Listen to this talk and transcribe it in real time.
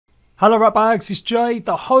Hello ratbags, it's Jade,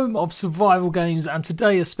 the home of survival games, and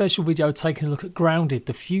today a special video taking a look at Grounded,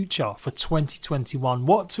 the future for 2021,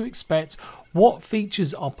 what to expect, what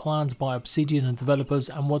features are planned by Obsidian and developers,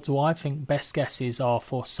 and what do I think best guesses are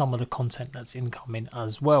for some of the content that's incoming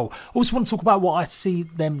as well. Also want to talk about what I see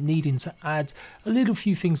them needing to add, a little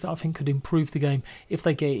few things that I think could improve the game if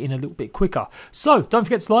they get it in a little bit quicker. So don't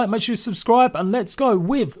forget to like, make sure you subscribe, and let's go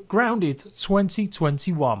with Grounded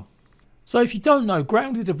 2021. So if you don't know,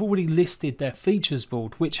 Grounded have already listed their features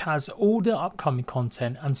board, which has all the upcoming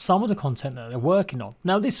content and some of the content that they're working on.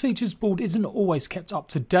 Now this features board isn't always kept up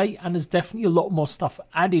to date, and there's definitely a lot more stuff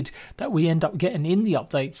added that we end up getting in the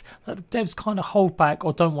updates that the devs kind of hold back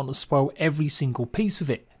or don't want to spoil every single piece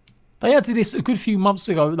of it. They added this a good few months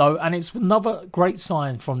ago though, and it's another great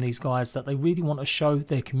sign from these guys that they really want to show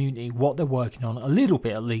their community what they're working on, a little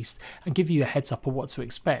bit at least, and give you a heads up of what to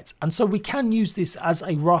expect. And so we can use this as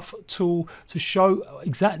a rough tool to show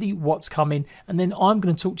exactly what's coming, and then I'm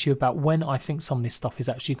going to talk to you about when I think some of this stuff is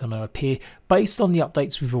actually going to appear based on the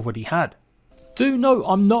updates we've already had. Do note,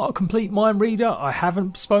 I'm not a complete mind reader. I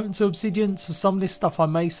haven't spoken to Obsidian, so some of this stuff I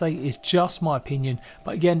may say is just my opinion.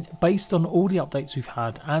 But again, based on all the updates we've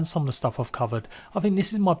had and some of the stuff I've covered, I think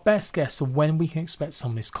this is my best guess of when we can expect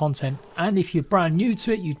some of this content. And if you're brand new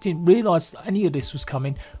to it, you didn't realise any of this was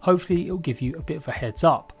coming, hopefully it'll give you a bit of a heads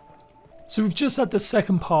up. So we've just had the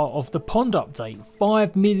second part of the pond update.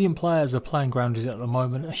 5 million players are playing Grounded at the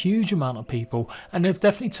moment, a huge amount of people, and they've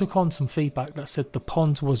definitely took on some feedback that said the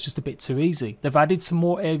pond was just a bit too easy. They've added some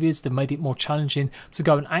more areas, they've made it more challenging to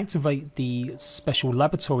go and activate the special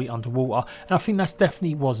laboratory underwater, and I think that's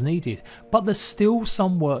definitely was needed. But there's still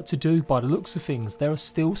some work to do by the looks of things. There are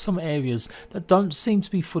still some areas that don't seem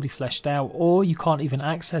to be fully fleshed out, or you can't even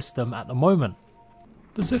access them at the moment.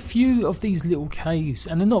 There's a few of these little caves,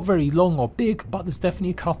 and they're not very long or big, but there's definitely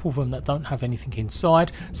a couple of them that don't have anything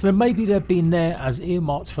inside, so then maybe they're being there as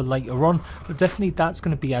earmarked for later on, but definitely that's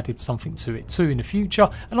going to be added something to it too in the future.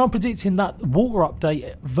 And I'm predicting that water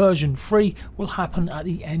update version 3 will happen at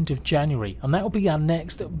the end of January, and that will be our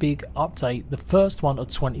next big update, the first one of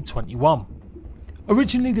 2021.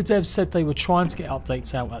 Originally the devs said they were trying to get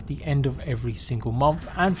updates out at the end of every single month,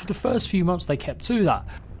 and for the first few months they kept to that.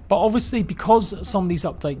 But obviously because some of these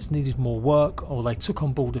updates needed more work, or they took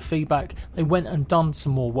on board the feedback, they went and done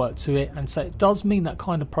some more work to it, and so it does mean that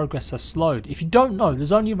kind of progress has slowed. If you don't know,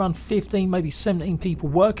 there's only around 15, maybe 17 people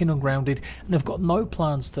working on Grounded, and they've got no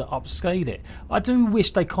plans to upscale it. I do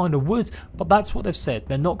wish they kind of would, but that's what they've said.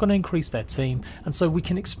 They're not going to increase their team, and so we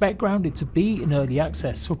can expect Grounded to be in early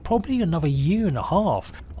access for probably another year and a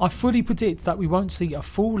half. I fully predict that we won't see a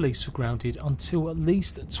full release for Grounded until at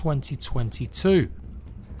least 2022.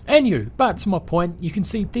 Anyway, back to my point, you can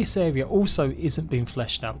see this area also isn't being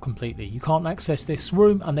fleshed out completely. You can't access this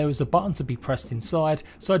room, and there is a button to be pressed inside,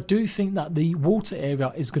 so I do think that the water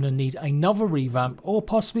area is going to need another revamp, or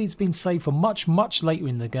possibly it's been saved for much later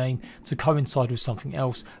in the game to coincide with something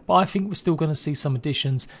else, but I think we're still going to see some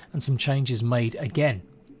additions and some changes made again.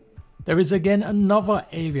 There is again another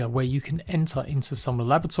area where you can enter into some of the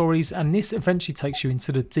laboratories, and this eventually takes you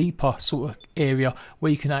into the deeper sort of area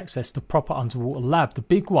where you can access the proper underwater lab, the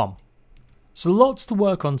big one. So lots to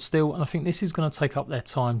work on still, and I think this is going to take up their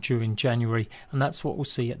time during January, and that's what we'll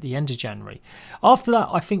see at the end of January. After that,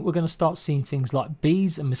 I think we're going to start seeing things like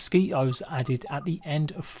bees and mosquitoes added at the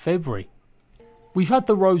end of February. We've had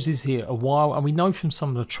the roses here a while, and we know from some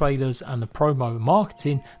of the trailers and the promo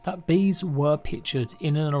marketing that bees were pictured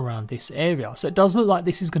in and around this area. So it does look like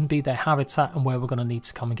this is going to be their habitat and where we're going to need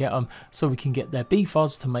to come and get them, so we can get their bee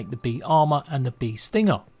fuzz to make the bee armor and the bee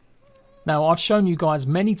stinger. Now I've shown you guys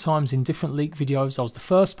many times in different leak videos, I was the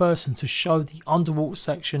first person to show the underwater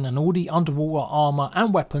section and all the underwater armour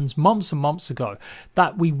and weapons months and months ago,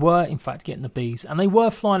 that we were in fact getting the bees, and they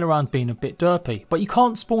were flying around being a bit derpy, but you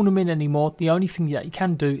can't spawn them in anymore. The only thing that you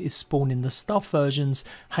can do is spawn in the stuff versions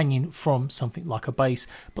hanging from something like a base,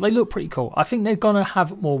 but they look pretty cool. I think they're going to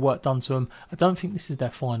have more work done to them. I don't think this is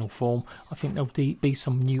their final form. I think there'll be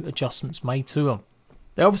some new adjustments made to them.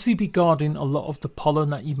 They'll obviously be guarding a lot of the pollen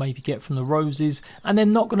that you maybe get from the roses, and they're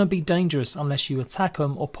not going to be dangerous unless you attack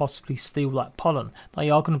them or possibly steal that pollen. They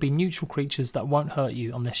are going to be neutral creatures that won't hurt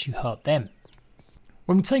you unless you hurt them.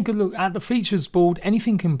 When we take a look at the features board,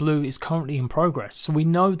 anything in blue is currently in progress, so we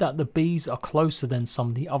know that the bees are closer than some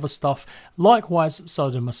of the other stuff. Likewise, so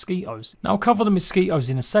the mosquitoes. Now I'll cover the mosquitoes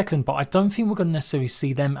in a second, but I don't think we're going to necessarily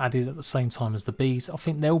see them added at the same time as the bees. I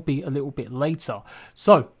think they'll be a little bit later.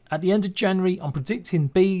 So At the end of January, I'm predicting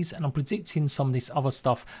bees and I'm predicting some of this other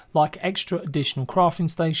stuff like extra additional crafting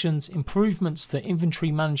stations, improvements to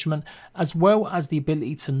inventory management, as well as the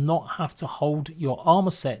ability to not have to hold your armor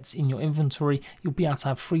sets in your inventory. You'll be able to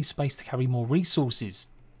have free space to carry more resources.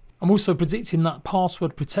 I'm also predicting that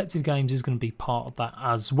password protected games is going to be part of that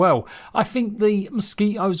as well. I think the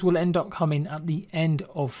mosquitoes will end up coming at the end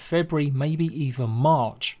of February, maybe even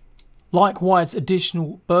March. Likewise,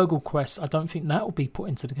 additional burgle quests, I don't think that will be put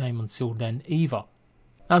into the game until then either.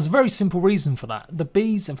 Now, there's a very simple reason for that. The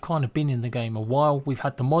bees have kind of been in the game a while. We've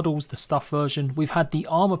had the models, the stuff version. We've had the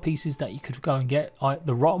armor pieces that you could go and get, like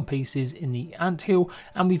the rotten pieces in the anthill.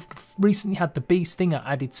 And we've recently had the bee stinger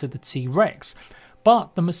added to the T-Rex.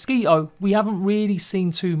 But the mosquito, we haven't really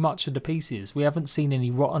seen too much of the pieces. We haven't seen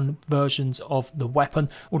any rotten versions of the weapon,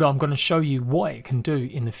 although I'm going to show you what it can do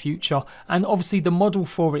in the future. And obviously the model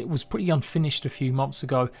for it was pretty unfinished a few months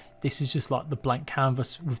ago. This is just like the blank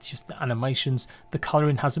canvas with just the animations. The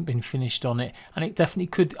colouring hasn't been finished on it, and it definitely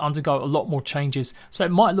could undergo a lot more changes. So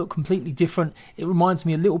it might look completely different. It reminds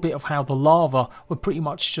me a little bit of how the larvae were pretty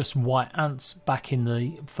much just white ants back in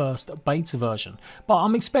the first beta version. But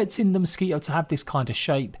I'm expecting the mosquito to have this kind of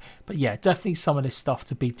shape. But yeah, definitely some of this stuff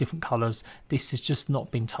to be different colours. This has just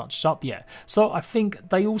not been touched up yet. So I think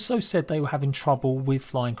they also said they were having trouble with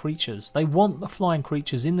flying creatures. They want the flying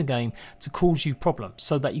creatures in the game to cause you problems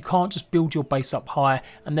so that you can't just build your base up high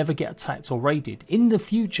and never get attacked or raided. In the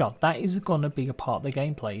future, that is going to be a part of the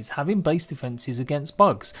gameplay, is having base defenses against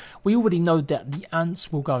bugs. We already know that the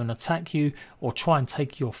ants will go and attack you or try and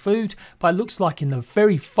take your food, but it looks like in the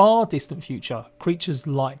very far distant future, creatures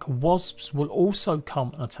like wasps will also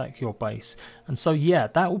come and attack your base. And so yeah,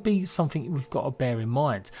 that will be something we've got to bear in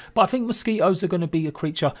mind. But I think mosquitoes are going to be a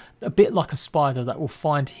creature a bit like a spider that will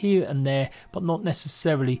find here and there, but not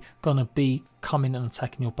necessarily going to be coming and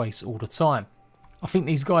attacking your base all the time. I think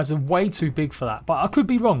these guys are way too big for that, but I could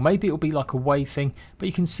be wrong. Maybe it'll be like a wave thing, but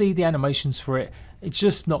you can see the animations for it. It's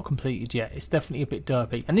just not completed yet. It's definitely a bit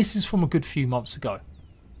derpy, and this is from a good few months ago.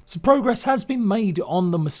 So progress has been made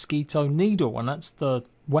on the mosquito needle, and that's the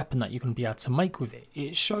weapon that you're going to be able to make with it.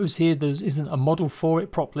 It shows here there isn't a model for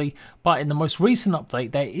it properly, but in the most recent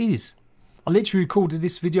update there is. I literally recorded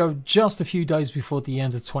this video just a few days before the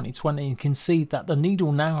end of 2020, and you can see that the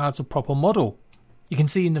needle now has a proper model. You can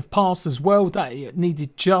see in the past as well that it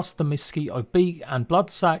needed just the mosquito beak and blood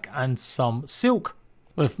sac and some silk.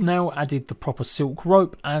 We've now added the proper silk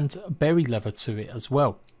rope and berry leather to it as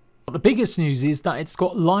well. But the biggest news is that it's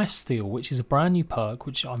got lifesteal, which is a brand new perk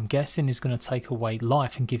which I'm guessing is going to take away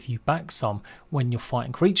life and give you back some when you're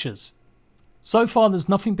fighting creatures. So far there's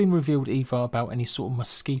nothing been revealed either about any sort of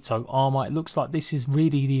mosquito armour. It looks like this is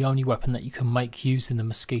really the only weapon that you can make using the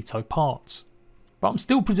mosquito parts. But I'm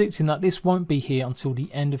still predicting that this won't be here until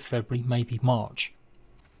the end of February, maybe March.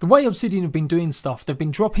 The way Obsidian have been doing stuff, they've been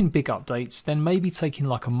dropping big updates, then maybe taking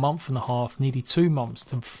like a month and a half, nearly 2 months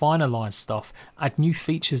to finalise stuff, add new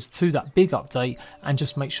features to that big update and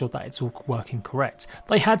just make sure that it's all working correct.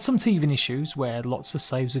 They had some teething issues where lots of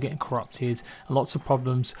saves were getting corrupted and lots of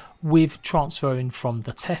problems with transferring from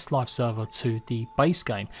the test live server to the base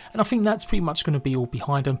game, and I think that's pretty much going to be all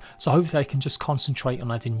behind them, so hopefully they can just concentrate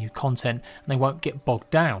on adding new content and they won't get bogged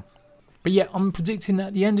down. But yeah, I'm predicting that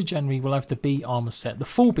at the end of January we'll have the bee armor set, the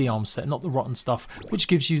full bee armor set, not the rotten stuff, which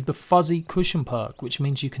gives you the fuzzy cushion perk, which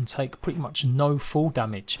means you can take pretty much no fall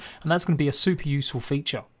damage, and that's going to be a super useful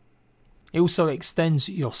feature. It also extends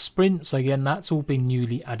your sprint, so again that's all been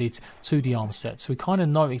newly added to the armor set, so we kind of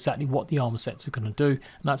know exactly what the armor sets are going to do,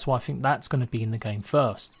 and that's why I think that's going to be in the game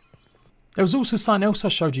first. There was also something else I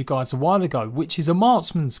showed you guys a while ago, which is a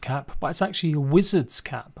marksman's cap, but it's actually a wizard's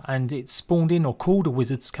cap, and it's spawned in or called a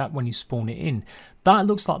wizard's cap when you spawn it in. That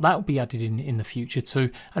looks like that will be added in the future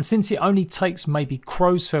too, and since it only takes maybe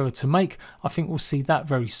crow's feather to make, I think we'll see that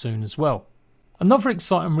very soon as well. Another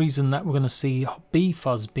exciting reason that we're going to see bee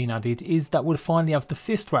fuzz being added is that we'll finally have the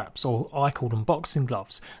fist wraps, or I call them boxing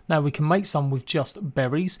gloves. Now we can make some with just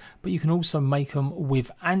berries, but you can also make them with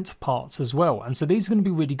ant parts as well, and so these are going to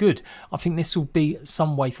be really good. I think this will be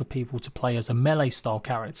some way for people to play as a melee style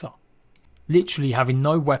character. Literally having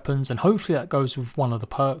no weapons, and hopefully that goes with one of the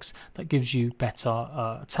perks that gives you better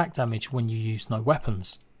attack damage when you use no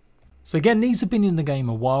weapons. So again, these have been in the game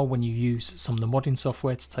a while when you use some of the modding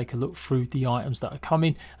software to take a look through the items that are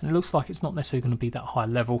coming, and it looks like it's not necessarily going to be that high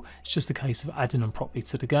level, it's just a case of adding them properly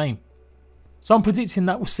to the game. So I'm predicting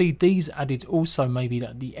that we'll see these added also maybe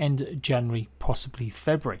at the end of January, possibly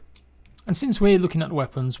February. And since we're looking at the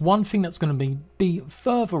weapons, one thing that's going to be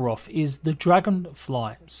further off is the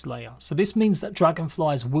Dragonfly Slayer. So this means that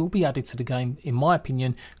dragonflies will be added to the game, in my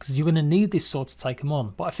opinion, because you're going to need this sword to take them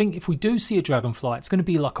on. But I think if we do see a dragonfly, it's going to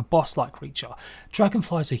be like a boss-like creature.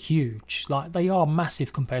 Dragonflies are huge, like they are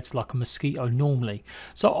massive compared to like a mosquito normally.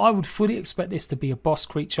 So I would fully expect this to be a boss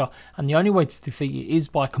creature, and the only way to defeat it is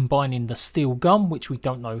by combining the steel gum, which we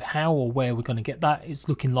don't know how or where we're going to get that. It's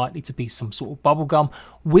looking likely to be some sort of bubble gum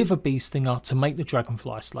with a bee stinger to make the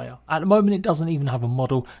Dragonfly Slayer. At the moment it doesn't even have a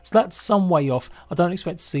model, so that's some way off. I don't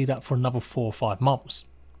expect to see that for another 4 or 5 months.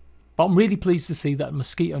 But I'm really pleased to see that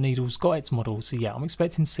Mosquito Needle's got its model, so yeah, I'm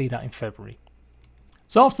expecting to see that in February.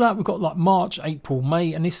 So after that we've got like March, April,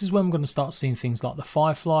 May, and this is when we're going to start seeing things like the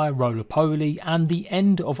Firefly, Roly-Poly, and the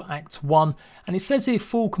end of Act 1. And it says here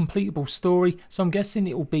full completable story, so I'm guessing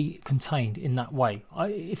it will be contained in that way.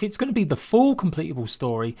 If it's going to be the full completable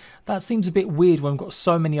story, that seems a bit weird when we've got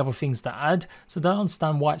so many other things to add, so I don't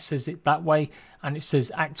understand why it says it that way. And it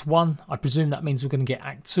says Act 1, I presume that means we're going to get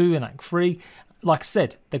Act 2 and Act 3. Like I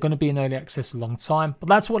said, they're going to be in early access a long time, but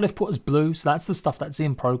that's what they've put as blue, so that's the stuff that's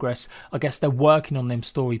in progress. I guess they're working on them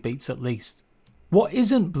story beats at least. What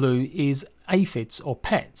isn't blue is aphids or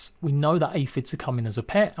pets. We know that aphids are coming as a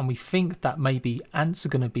pet, and we think that maybe ants are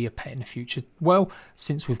going to be a pet in the future. Well,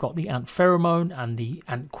 since we've got the ant pheromone and the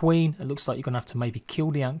ant queen, it looks like you're going to have to maybe kill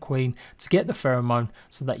the ant queen to get the pheromone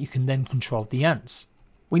so that you can then control the ants.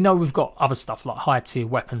 We know we've got other stuff like high tier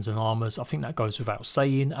weapons and armors, I think that goes without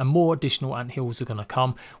saying, and more additional anthills are going to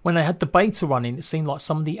come. When they had the beta running, it seemed like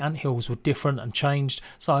some of the anthills were different and changed,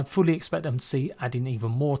 so I'd fully expect them to see adding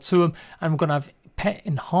even more to them, and we're going to have pet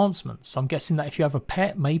enhancements. So I'm guessing that if you have a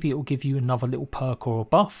pet, maybe it will give you another little perk or a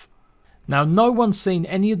buff. Now, no one's seen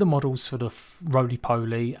any of the models for the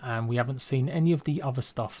Roly-Poly, and we haven't seen any of the other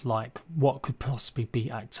stuff like what could possibly be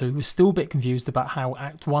Act 2. We're still a bit confused about how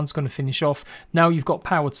Act 1's going to finish off. Now you've got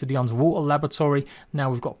power to the underwater laboratory,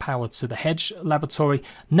 now we've got power to the hedge laboratory.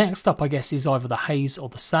 Next up, I guess, is either the haze or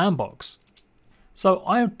the sandbox. So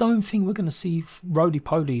I don't think we're going to see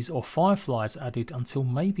Roly-Polys or Fireflies added until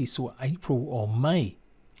maybe sort of April or May.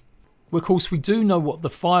 Of course, we do know what the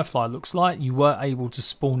Firefly looks like. You were able to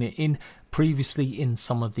spawn it in previously in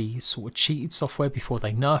some of the sort of cheated software before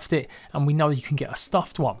they nerfed it, and we know you can get a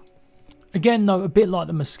stuffed one. Again though, a bit like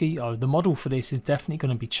the mosquito, the model for this is definitely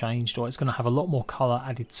going to be changed, or it's going to have a lot more colour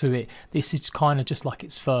added to it. This is kind of just like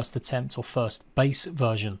its first attempt or first base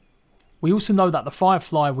version. We also know that the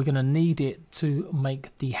Firefly, we're going to need it to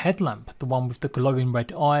make the headlamp, the one with the glowing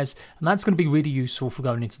red eyes, and that's going to be really useful for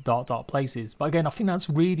going into dark places. But again, I think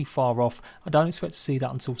that's really far off. I don't expect to see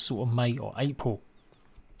that until sort of May or April.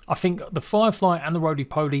 I think the Firefly and the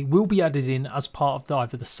Roly-Poly will be added in as part of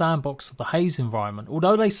either the sandbox or the haze environment.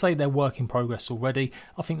 Although they say they're work in progress already,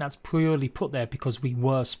 I think that's purely put there because we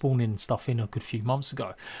were spawning stuff in a good few months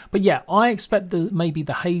ago. But yeah, I expect maybe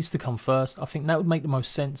the haze to come first. I think that would make the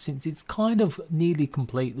most sense since it's kind of nearly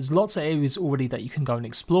complete. There's lots of areas already that you can go and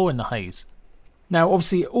explore in the haze. Now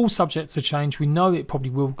obviously all subjects to change. We know it probably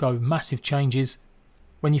will go massive changes.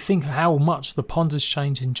 When you think how much the pond has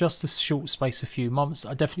changed in just a short space of a few months,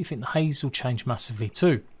 I definitely think the haze will change massively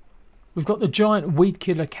too. We've got the giant weed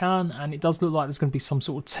killer can, and it does look like there's going to be some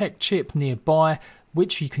sort of tech chip nearby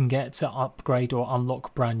which you can get to upgrade or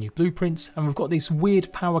unlock brand new blueprints. And we've got these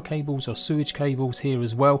weird power cables or sewage cables here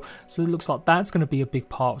as well, so it looks like that's going to be a big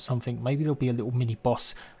part of something. Maybe there'll be a little mini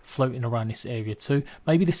boss floating around this area too.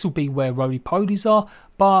 Maybe this will be where Roly-Polys are,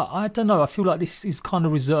 but I don't know, I feel like this is kind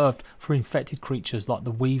of reserved for infected creatures like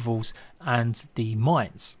the weevils and the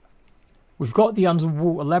mites. We've got the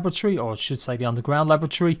underwater laboratory, or I should say the underground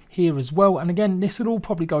laboratory here as well, and again this will all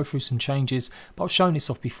probably go through some changes, but I've shown this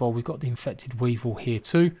off before. We've got the infected weevil here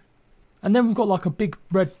too. And then we've got like a big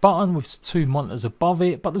red button with 2 monitors above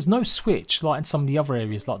it, but there's no switch like in some of the other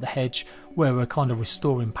areas like the hedge where we're kind of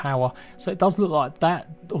restoring power. So it does look like that,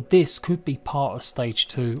 or this could be part of stage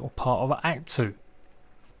 2 or part of Act 2.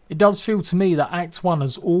 It does feel to me that Act 1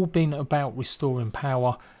 has all been about restoring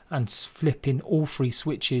power and flipping all 3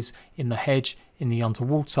 switches in the hedge, in the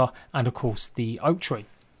underwater, and of course the oak tree.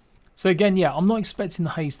 So again, yeah, I'm not expecting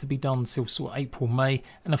the haze to be done until sort of April, May,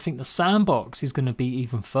 and I think the sandbox is going to be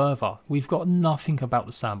even further. We've got nothing about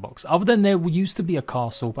the sandbox, other than there used to be a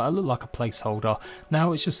castle, but it looked like a placeholder.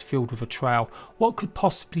 Now it's just filled with a trail. What could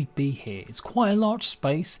possibly be here? It's quite a large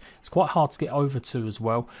space. It's quite hard to get over to as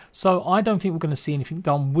well. So I don't think we're going to see anything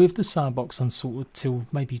done with the sandbox until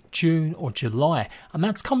maybe June or July, and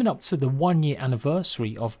that's coming up to the 1-year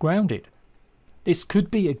anniversary of Grounded. This could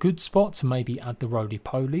be a good spot to maybe add the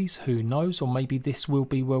Roly-Polys, who knows, or maybe this will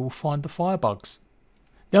be where we'll find the firebugs.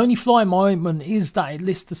 The only fly in my ointment is that it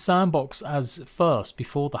lists the sandbox as first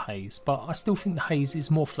before the haze, but I still think the haze is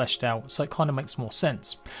more fleshed out, so it kind of makes more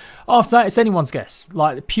sense. After that, it's anyone's guess,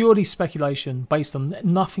 like purely speculation based on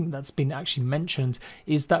nothing that's been actually mentioned,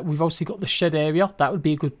 is that we've obviously got the shed area. That would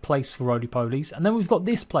be a good place for roly-polies, and then we've got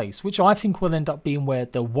this place, which I think will end up being where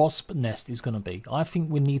the wasp nest is going to be. I think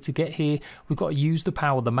we need to get here. We've got to use the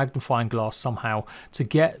power of the magnifying glass somehow to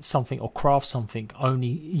get something or craft something only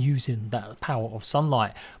using that power of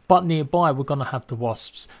sunlight. But nearby we're going to have the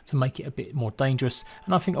wasps to make it a bit more dangerous,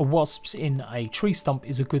 and I think a wasps in a tree stump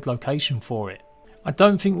is a good location for it. I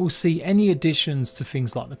don't think we'll see any additions to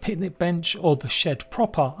things like the picnic bench or the shed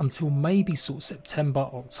proper until maybe sort of September,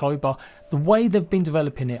 October. The way they've been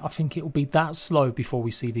developing it, I think it will be that slow before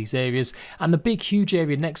we see these areas, and the big huge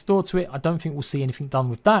area next door to it, I don't think we'll see anything done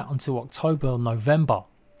with that until October or November.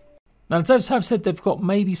 Now, the devs have said they've got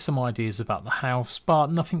maybe some ideas about the house, but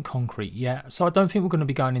nothing concrete yet. So I don't think we're going to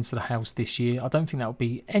be going into the house this year. I don't think that will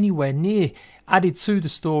be anywhere near added to the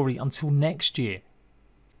story until next year.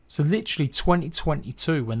 So literally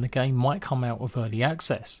 2022, when the game might come out of early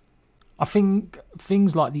access. I think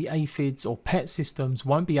things like the aphids or pet systems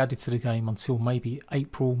won't be added to the game until maybe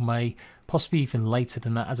April, May, possibly even later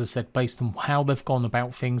than that, as I said, based on how they've gone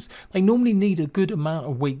about things. They normally need a good amount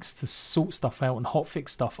of weeks to sort stuff out and hotfix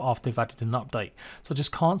stuff after they've added an update. So I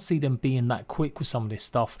just can't see them being that quick with some of this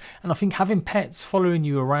stuff. And I think having pets following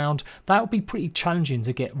you around, that would be pretty challenging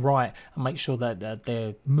to get right and make sure that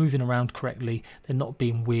they're moving around correctly, they're not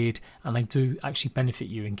being weird, and they do actually benefit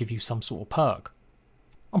you and give you some sort of perk.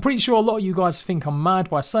 I'm pretty sure a lot of you guys think I'm mad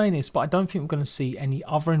by saying this, but I don't think we're going to see any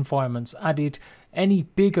other environments added, any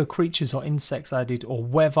bigger creatures or insects added, or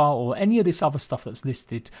weather, or any of this other stuff that's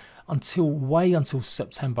listed until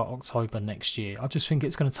September, October next year. I just think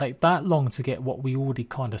it's going to take that long to get what we already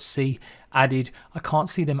kind of see added. I can't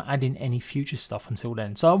see them adding any future stuff until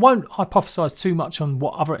then. So I won't hypothesize too much on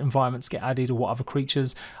what other environments get added or what other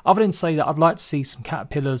creatures, other than say that I'd like to see some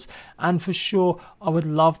caterpillars, and for sure I would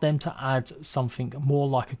love them to add something more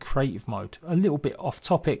like a creative mode. A little bit off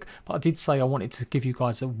topic, but I did say I wanted to give you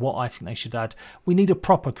guys what I think they should add. We need a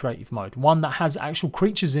proper creative mode, one that has actual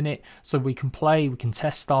creatures in it, so we can play, we can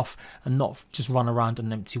test stuff, and not just run around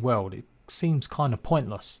an empty world. It seems kind of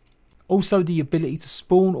pointless. Also, the ability to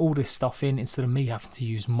spawn all this stuff in instead of me having to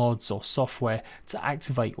use mods or software to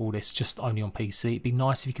activate all this just only on PC. It'd be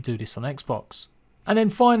nice if you could do this on Xbox. And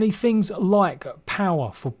then finally, things like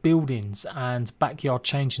power for buildings and backyard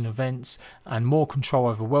changing events and more control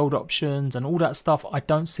over world options and all that stuff. I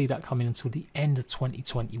don't see that coming until the end of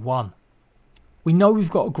 2021. We know we've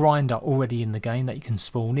got a grinder already in the game that you can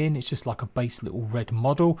spawn in. It's just like a base little red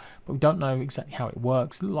model, but we don't know exactly how it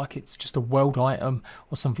works. It looks like it's just a world item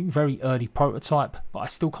or something very early prototype, but I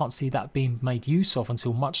still can't see that being made use of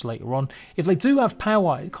until much later on. If they do have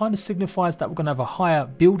power, it kind of signifies that we're going to have a higher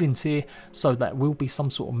building tier, so that will be some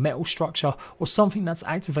sort of metal structure or something that's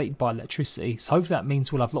activated by electricity. So hopefully that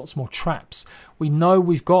means we'll have lots more traps. We know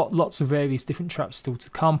we've got lots of various different traps still to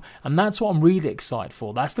come, and that's what I'm really excited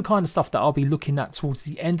for. That's the kind of stuff that I'll be looking at towards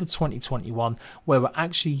the end of 2021, where we're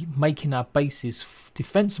actually making our bases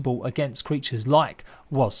defensible against creatures like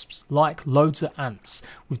wasps, like loads of ants,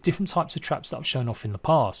 with different types of traps that I've shown off in the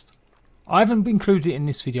past. I haven't included it in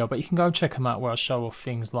this video, but you can go and check them out where I show off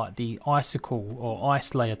things like the icicle or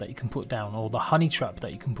ice layer that you can put down, or the honey trap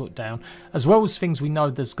that you can put down, as well as things we know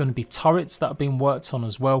there's going to be turrets that are being worked on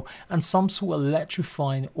as well, and some sort of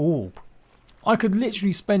electrifying orb. I could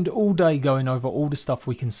literally spend all day going over all the stuff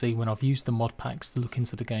we can see when I've used the mod packs to look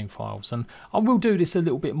into the game files, and I will do this a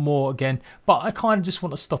little bit more again, but I kind of just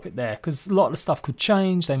want to stop it there because a lot of the stuff could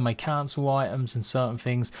change. They may cancel items and certain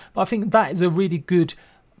things, but I think that is a really good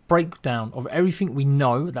breakdown of everything we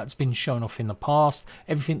know that's been shown off in the past,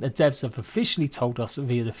 everything the devs have officially told us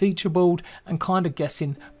via the feature board, and kind of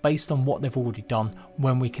guessing based on what they've already done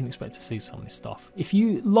when we can expect to see some of this stuff. If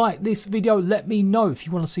you like this video, let me know. If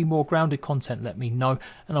you want to see more grounded content, let me know,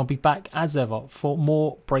 and I'll be back as ever for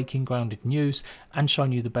more breaking grounded news and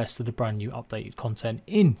showing you the best of the brand new updated content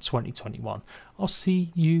in 2021. I'll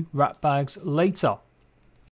see you rat bags later.